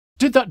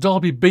Did that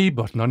Dolby B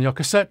button on your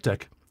cassette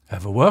deck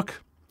ever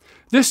work?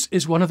 This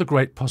is one of the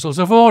great puzzles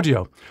of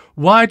audio.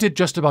 Why did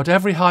just about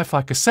every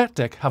hi-fi cassette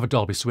deck have a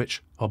Dolby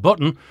switch or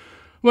button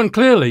when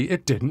clearly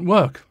it didn't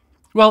work?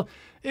 Well,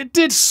 it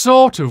did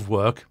sort of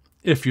work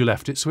if you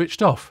left it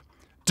switched off.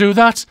 Do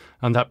that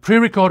and that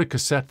pre-recorded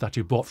cassette that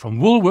you bought from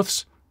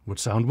Woolworths would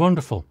sound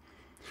wonderful.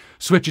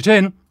 Switch it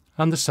in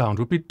and the sound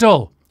would be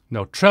dull.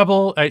 No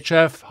treble,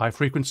 HF, high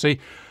frequency,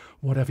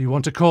 whatever you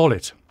want to call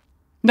it.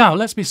 Now,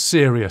 let's be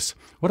serious.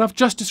 What I've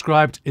just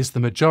described is the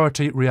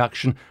majority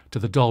reaction to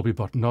the Dolby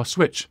button or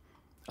switch.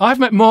 I've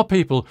met more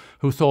people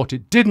who thought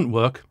it didn't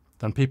work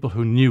than people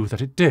who knew that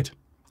it did,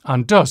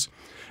 and does,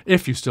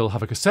 if you still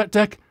have a cassette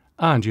deck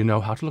and you know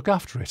how to look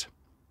after it.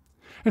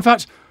 In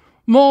fact,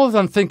 more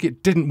than think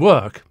it didn't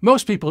work,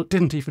 most people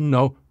didn't even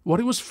know what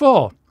it was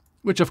for,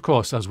 which of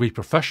course, as we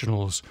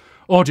professionals,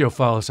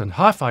 audiophiles and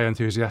hi-fi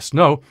enthusiasts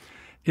know,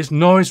 is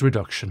noise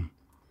reduction.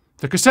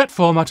 The cassette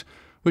format,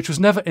 which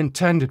was never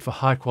intended for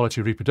high-quality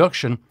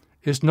reproduction,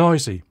 is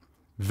noisy,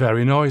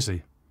 very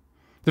noisy.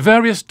 The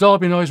various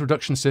Dolby noise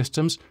reduction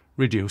systems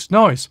reduce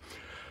noise.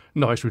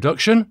 Noise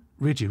reduction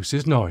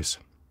reduces noise.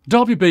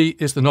 Dolby B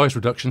is the noise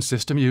reduction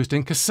system used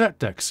in cassette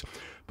decks,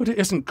 but it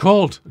isn't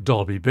called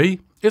Dolby B,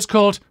 it's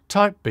called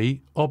Type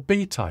B or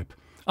B-Type.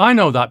 I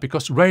know that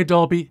because Ray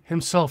Dolby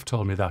himself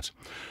told me that.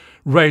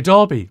 Ray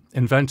Dolby,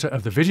 inventor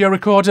of the video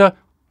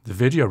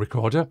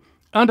recorder,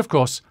 and of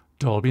course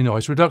Dolby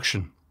noise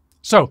reduction.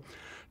 So,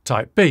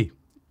 Type B.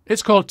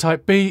 It's called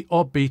Type B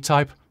or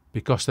B-Type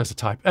because there's a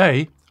Type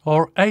A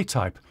or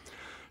A-Type.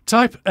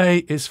 Type A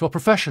is for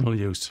professional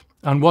use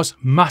and was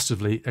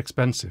massively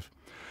expensive.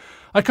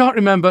 I can't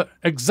remember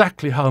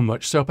exactly how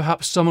much, so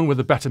perhaps someone with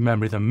a better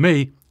memory than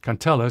me can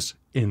tell us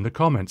in the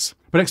comments.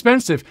 But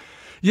expensive?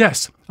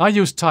 Yes, I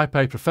used Type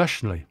A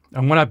professionally,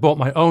 and when I bought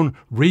my own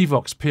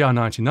Revox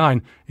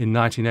PR99 in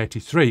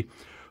 1983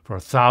 for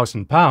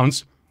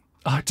 £1,000,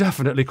 I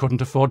definitely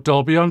couldn't afford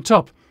Dolby on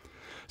top.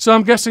 So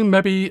I'm guessing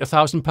maybe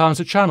 £1,000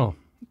 a channel.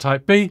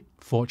 Type B,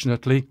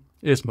 fortunately,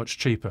 is much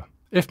cheaper.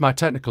 If my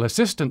technical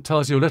assistant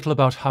tells you a little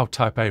about how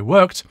Type A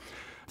worked,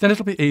 then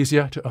it'll be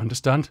easier to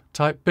understand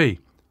Type B.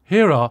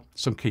 Here are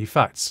some key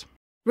facts.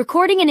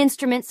 Recording an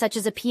instrument such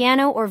as a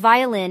piano or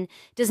violin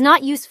does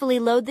not usefully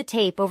load the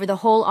tape over the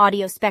whole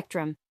audio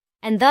spectrum,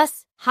 and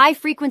thus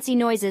high-frequency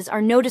noises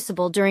are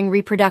noticeable during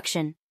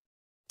reproduction.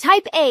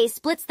 Type A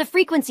splits the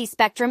frequency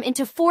spectrum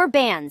into 4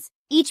 bands,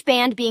 each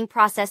band being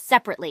processed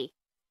separately.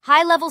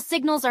 High-level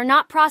signals are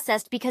not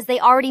processed because they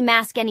already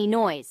mask any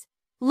noise.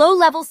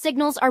 Low-level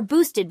signals are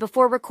boosted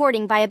before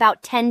recording by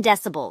about 10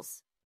 decibels.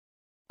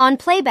 On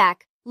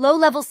playback,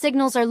 low-level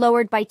signals are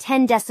lowered by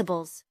 10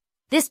 decibels.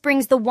 This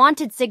brings the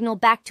wanted signal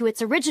back to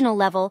its original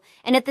level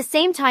and at the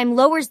same time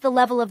lowers the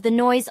level of the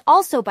noise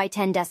also by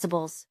 10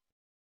 decibels.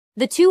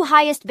 The 2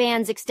 highest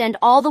bands extend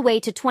all the way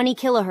to 20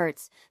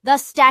 kHz,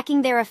 thus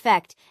stacking their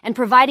effect and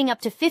providing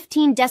up to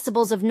 15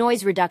 decibels of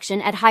noise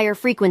reduction at higher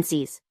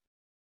frequencies.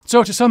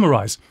 So to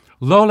summarise,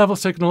 low-level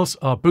signals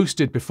are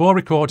boosted before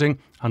recording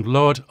and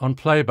lowered on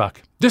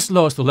playback. This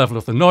lowers the level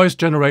of the noise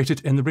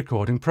generated in the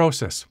recording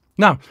process.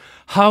 Now,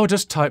 how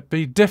does Type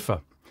B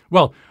differ?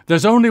 Well,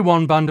 there's only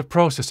one band of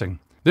processing.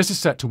 This is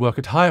set to work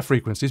at higher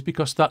frequencies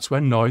because that's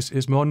when noise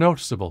is more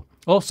noticeable.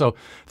 Also,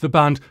 the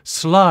band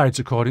slides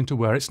according to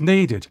where it's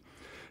needed.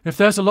 If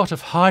there's a lot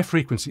of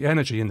high-frequency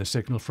energy in the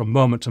signal from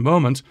moment to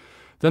moment,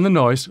 then the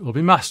noise will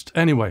be masked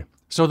anyway,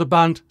 so the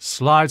band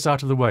slides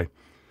out of the way.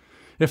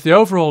 If the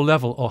overall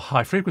level or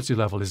high-frequency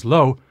level is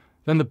low,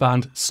 then the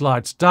band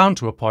slides down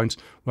to a point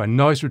where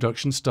noise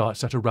reduction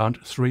starts at around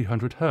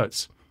 300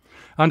 Hz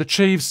and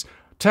achieves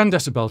 10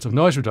 decibels of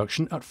noise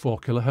reduction at 4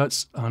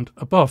 kHz and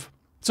above.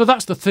 So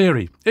that's the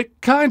theory.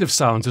 It kind of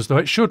sounds as though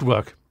it should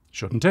work,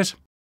 shouldn't it?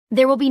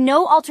 There will be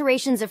no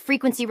alterations of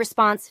frequency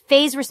response,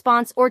 phase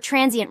response, or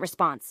transient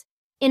response.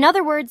 In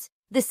other words,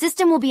 the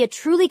system will be a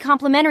truly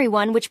complementary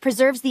one which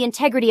preserves the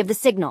integrity of the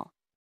signal.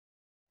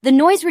 The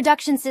noise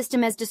reduction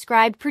system as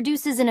described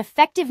produces an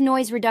effective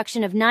noise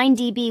reduction of 9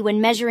 dB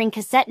when measuring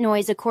cassette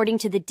noise according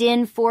to the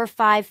DIN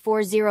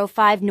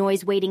 45405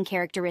 noise weighting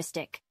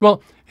characteristic.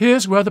 Well,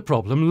 here's where the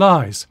problem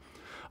lies.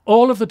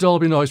 All of the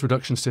Dolby noise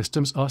reduction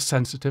systems are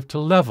sensitive to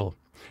level.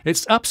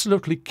 It's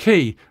absolutely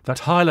key that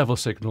high-level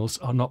signals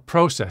are not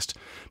processed,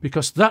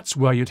 because that's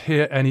where you'd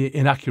hear any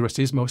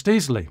inaccuracies most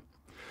easily.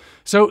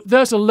 So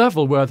there's a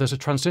level where there's a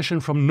transition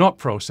from not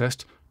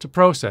processed to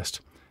processed.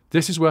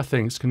 This is where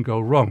things can go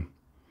wrong.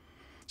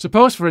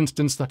 Suppose, for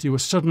instance, that you were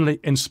suddenly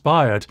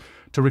inspired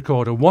to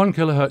record a 1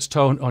 kHz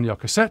tone on your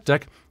cassette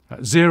deck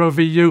at 0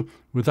 VU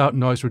without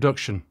noise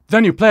reduction.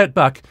 Then you play it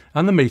back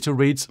and the meter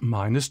reads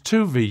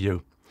 -2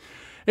 VU.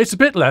 It's a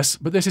bit less,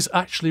 but this is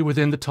actually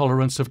within the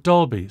tolerance of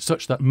Dolby,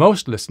 such that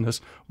most listeners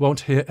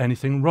won't hear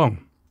anything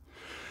wrong.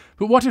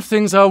 But what if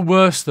things are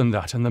worse than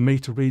that and the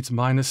meter reads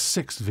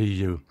 -6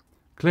 VU?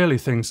 Clearly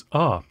things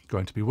are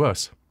going to be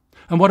worse.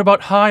 And what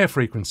about higher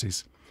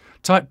frequencies?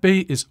 Type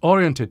B is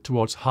oriented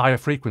towards higher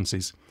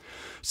frequencies.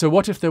 So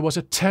what if there was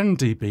a 10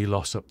 dB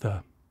loss up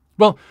there?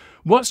 Well,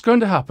 what's going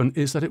to happen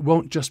is that it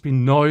won't just be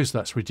noise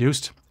that's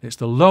reduced, it's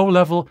the low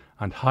level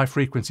and high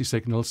frequency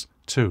signals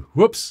too.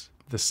 Whoops,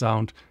 the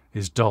sound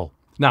is dull.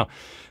 Now,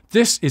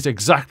 this is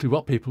exactly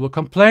what people were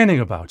complaining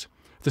about.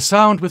 The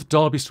sound with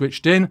Dolby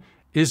switched in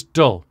is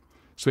dull.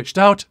 Switched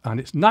out and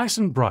it's nice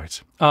and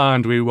bright,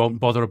 and we won't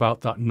bother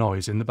about that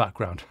noise in the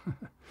background.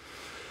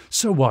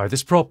 So why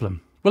this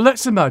problem? Well,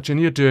 let's imagine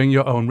you're doing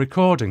your own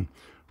recording,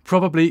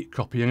 probably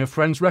copying a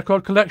friend's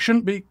record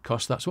collection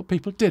because that's what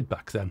people did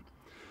back then.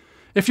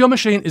 If your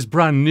machine is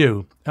brand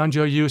new and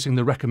you're using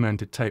the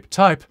recommended tape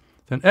type,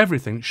 then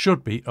everything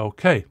should be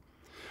okay.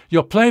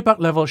 Your playback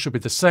level should be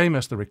the same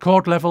as the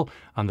record level,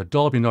 and the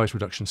Dolby noise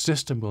reduction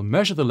system will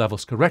measure the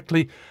levels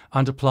correctly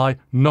and apply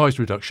noise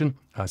reduction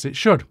as it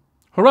should.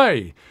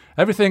 Hooray!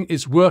 Everything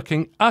is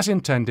working as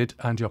intended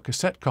and your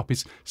cassette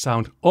copies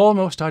sound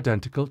almost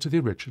identical to the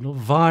original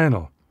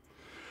vinyl.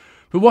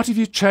 But what if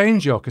you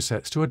change your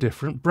cassettes to a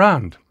different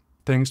brand?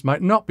 Things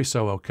might not be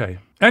so okay.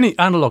 Any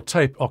analog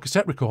tape or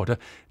cassette recorder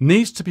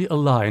needs to be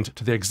aligned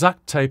to the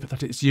exact tape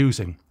that it's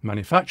using.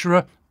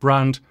 Manufacturer,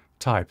 brand,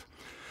 type.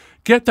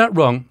 Get that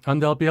wrong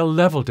and there'll be a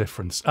level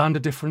difference and a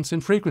difference in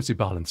frequency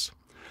balance.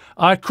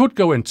 I could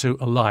go into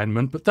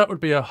alignment, but that would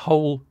be a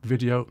whole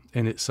video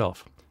in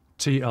itself.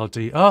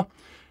 TLDR,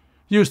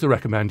 use the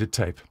recommended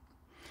tape.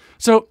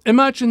 So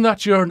imagine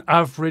that you're an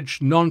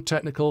average,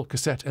 non-technical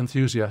cassette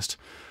enthusiast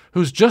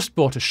who's just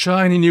bought a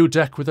shiny new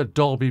deck with a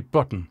Dolby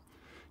button.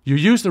 You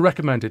use the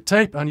recommended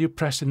tape and you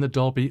press in the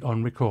Dolby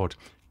on record.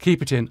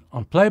 Keep it in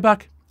on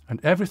playback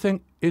and everything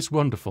is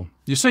wonderful.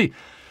 You see,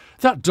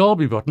 that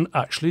Dolby button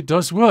actually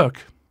does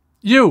work.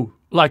 You,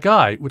 like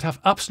I, would have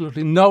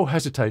absolutely no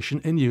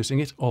hesitation in using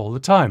it all the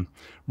time,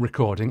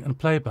 recording and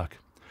playback.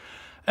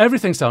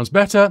 Everything sounds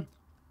better,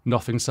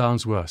 nothing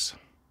sounds worse.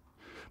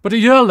 But a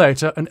year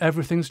later and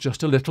everything's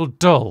just a little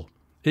dull,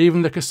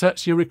 even the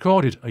cassettes you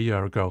recorded a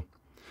year ago.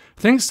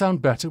 Things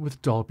sound better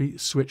with Dolby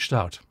switched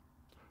out.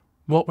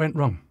 What went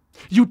wrong?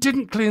 You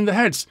didn't clean the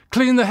heads!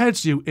 Clean the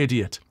heads, you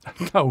idiot!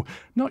 No,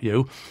 not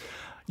you.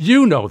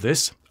 You know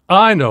this,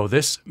 I know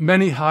this,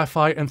 many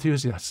hi-fi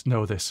enthusiasts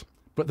know this.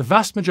 But the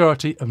vast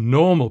majority of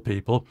normal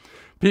people,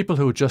 people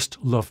who just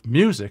love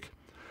music,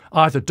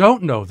 either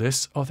don't know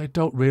this or they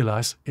don't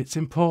realise its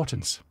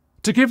importance.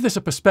 To give this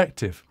a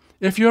perspective,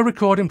 if you're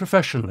recording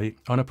professionally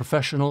on a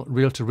professional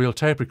reel-to-reel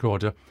tape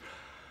recorder,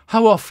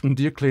 how often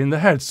do you clean the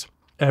heads?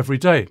 Every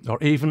day,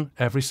 or even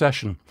every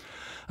session.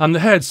 And the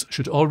heads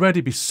should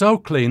already be so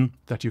clean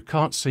that you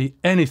can't see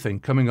anything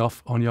coming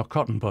off on your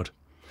cotton bud.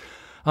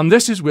 And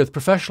this is with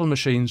professional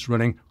machines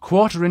running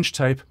 1/4-inch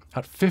tape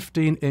at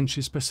 15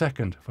 inches per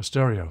second for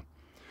stereo.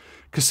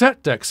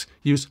 Cassette decks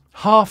use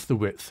half the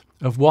width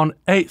of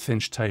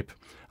 1/8-inch tape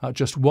at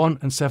just 1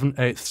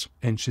 7/8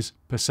 inches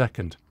per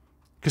second.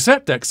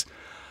 Cassette decks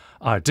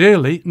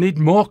ideally need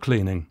more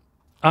cleaning.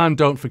 And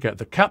don't forget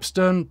the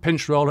capstan,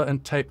 pinch roller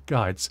and tape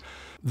guides.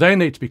 They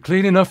need to be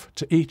clean enough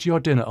to eat your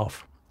dinner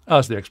off,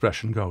 as the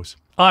expression goes.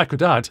 I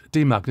could add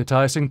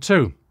demagnetizing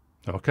too.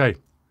 Okay,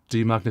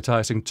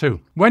 demagnetizing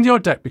too. When your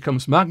deck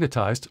becomes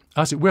magnetized,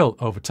 as it will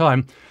over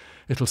time,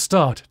 it'll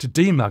start to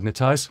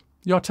demagnetize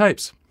your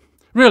tapes.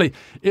 Really,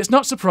 it's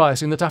not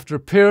surprising that after a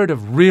period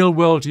of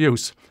real-world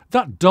use,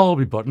 that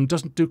Dolby button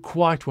doesn't do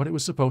quite what it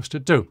was supposed to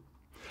do.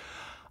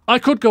 I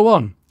could go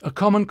on. A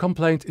common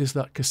complaint is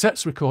that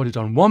cassettes recorded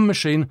on one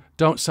machine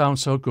don't sound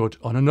so good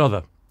on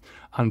another,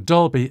 and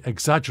Dolby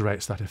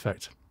exaggerates that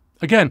effect.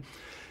 Again,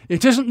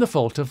 it isn't the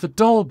fault of the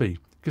Dolby.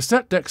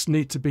 Cassette decks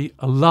need to be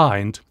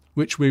aligned,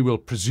 which we will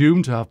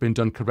presume to have been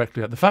done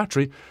correctly at the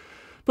factory,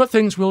 but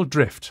things will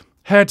drift.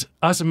 Head,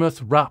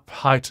 azimuth, wrap,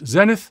 height,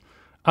 zenith,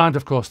 and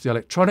of course the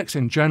electronics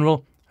in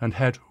general, and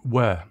head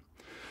wear.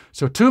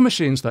 So two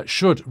machines that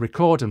should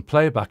record and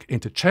playback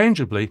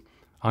interchangeably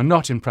are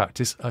not in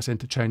practice as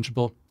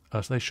interchangeable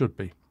as they should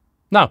be.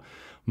 Now,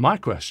 my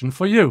question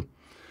for you.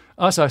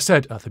 As I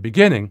said at the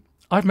beginning,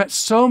 I've met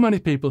so many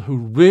people who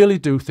really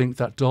do think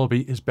that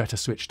Dolby is better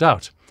switched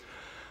out.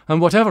 And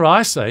whatever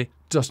I say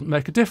doesn't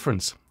make a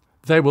difference.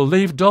 They will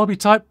leave Dolby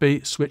Type B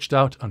switched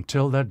out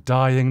until their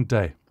dying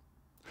day.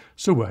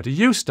 So where do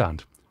you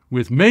stand?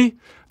 With me,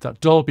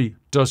 that Dolby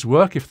does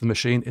work if the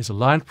machine is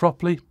aligned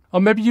properly, or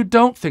maybe you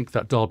don't think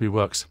that Dolby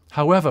works,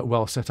 however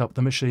well set up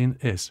the machine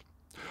is.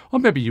 Or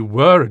maybe you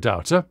were a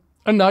doubter,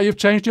 and now you've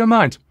changed your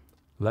mind.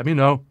 Let me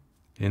know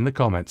in the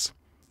comments.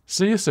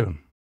 See you soon.